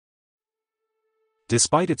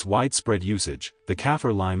Despite its widespread usage, the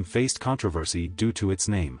Kaffir lime faced controversy due to its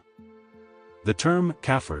name. The term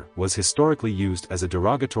Kaffir was historically used as a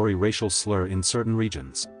derogatory racial slur in certain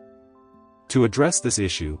regions. To address this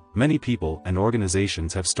issue, many people and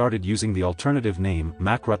organizations have started using the alternative name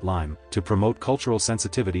Makrut lime to promote cultural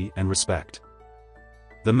sensitivity and respect.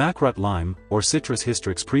 The Makrut lime, or Citrus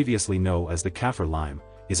hystrix previously known as the Kaffir lime,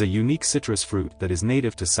 is a unique citrus fruit that is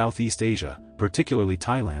native to Southeast Asia, particularly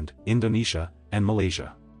Thailand, Indonesia, and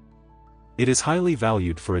Malaysia. It is highly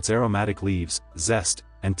valued for its aromatic leaves, zest,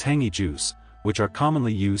 and tangy juice, which are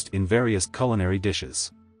commonly used in various culinary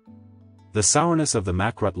dishes. The sourness of the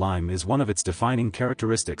Makrut lime is one of its defining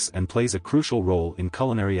characteristics and plays a crucial role in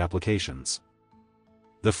culinary applications.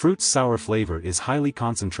 The fruit's sour flavor is highly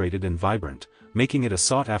concentrated and vibrant, making it a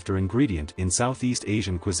sought-after ingredient in Southeast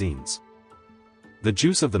Asian cuisines. The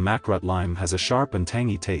juice of the Makrut lime has a sharp and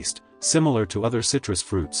tangy taste, similar to other citrus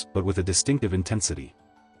fruits but with a distinctive intensity.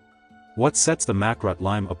 What sets the Makrut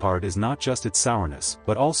lime apart is not just its sourness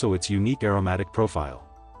but also its unique aromatic profile.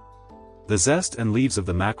 The zest and leaves of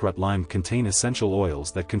the Makrut lime contain essential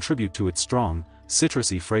oils that contribute to its strong,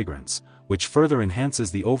 citrusy fragrance, which further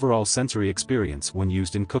enhances the overall sensory experience when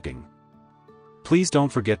used in cooking. Please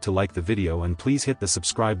don't forget to like the video and please hit the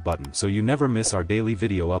subscribe button so you never miss our daily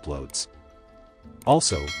video uploads.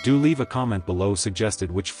 Also, do leave a comment below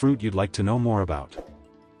suggested which fruit you'd like to know more about.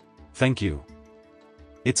 Thank you.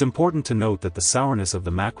 It's important to note that the sourness of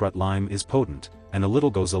the Makrut lime is potent, and a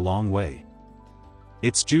little goes a long way.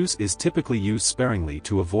 Its juice is typically used sparingly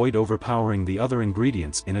to avoid overpowering the other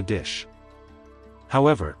ingredients in a dish.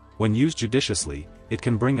 However, when used judiciously, it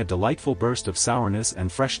can bring a delightful burst of sourness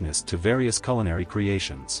and freshness to various culinary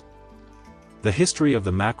creations. The history of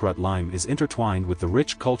the Makrut lime is intertwined with the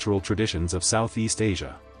rich cultural traditions of Southeast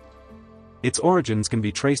Asia. Its origins can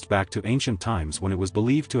be traced back to ancient times when it was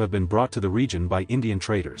believed to have been brought to the region by Indian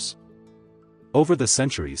traders. Over the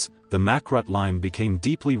centuries, the Makrut lime became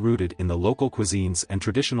deeply rooted in the local cuisines and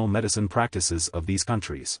traditional medicine practices of these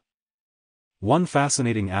countries. One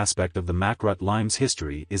fascinating aspect of the Makrut lime's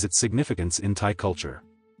history is its significance in Thai culture.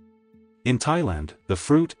 In Thailand, the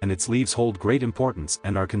fruit and its leaves hold great importance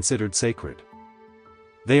and are considered sacred.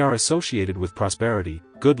 They are associated with prosperity,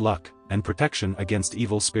 good luck, and protection against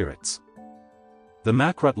evil spirits. The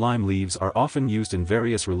Makrut lime leaves are often used in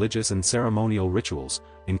various religious and ceremonial rituals,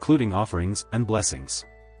 including offerings and blessings.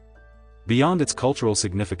 Beyond its cultural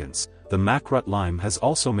significance, the Makrut lime has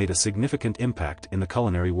also made a significant impact in the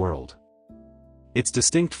culinary world. Its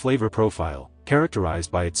distinct flavor profile,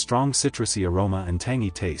 characterized by its strong citrusy aroma and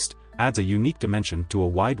tangy taste, adds a unique dimension to a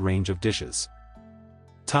wide range of dishes.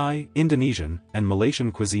 Thai, Indonesian, and Malaysian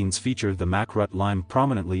cuisines feature the Makrut lime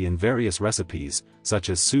prominently in various recipes, such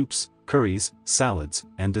as soups, curries, salads,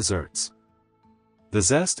 and desserts. The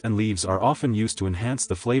zest and leaves are often used to enhance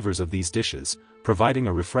the flavors of these dishes, providing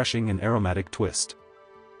a refreshing and aromatic twist.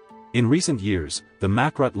 In recent years, the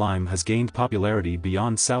Makrut lime has gained popularity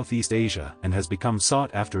beyond Southeast Asia and has become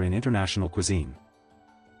sought after in international cuisine.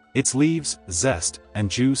 Its leaves, zest, and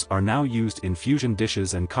juice are now used in fusion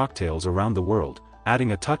dishes and cocktails around the world,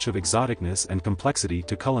 adding a touch of exoticness and complexity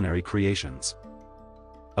to culinary creations.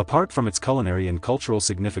 Apart from its culinary and cultural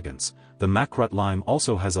significance, the Makrut lime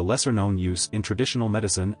also has a lesser-known use in traditional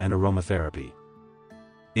medicine and aromatherapy.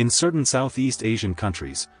 In certain Southeast Asian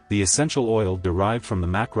countries, the essential oil derived from the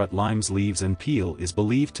Makrut lime's leaves and peel is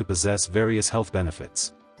believed to possess various health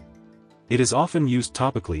benefits. It is often used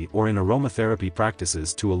topically or in aromatherapy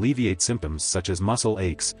practices to alleviate symptoms such as muscle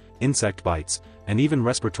aches, insect bites, and even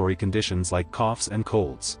respiratory conditions like coughs and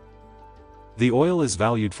colds. The oil is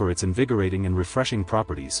valued for its invigorating and refreshing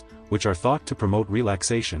properties, which are thought to promote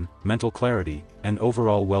relaxation, mental clarity, and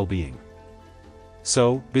overall well-being.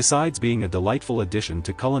 So, besides being a delightful addition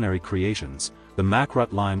to culinary creations, the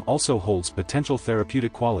Makrut lime also holds potential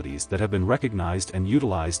therapeutic qualities that have been recognized and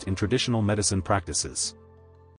utilized in traditional medicine practices.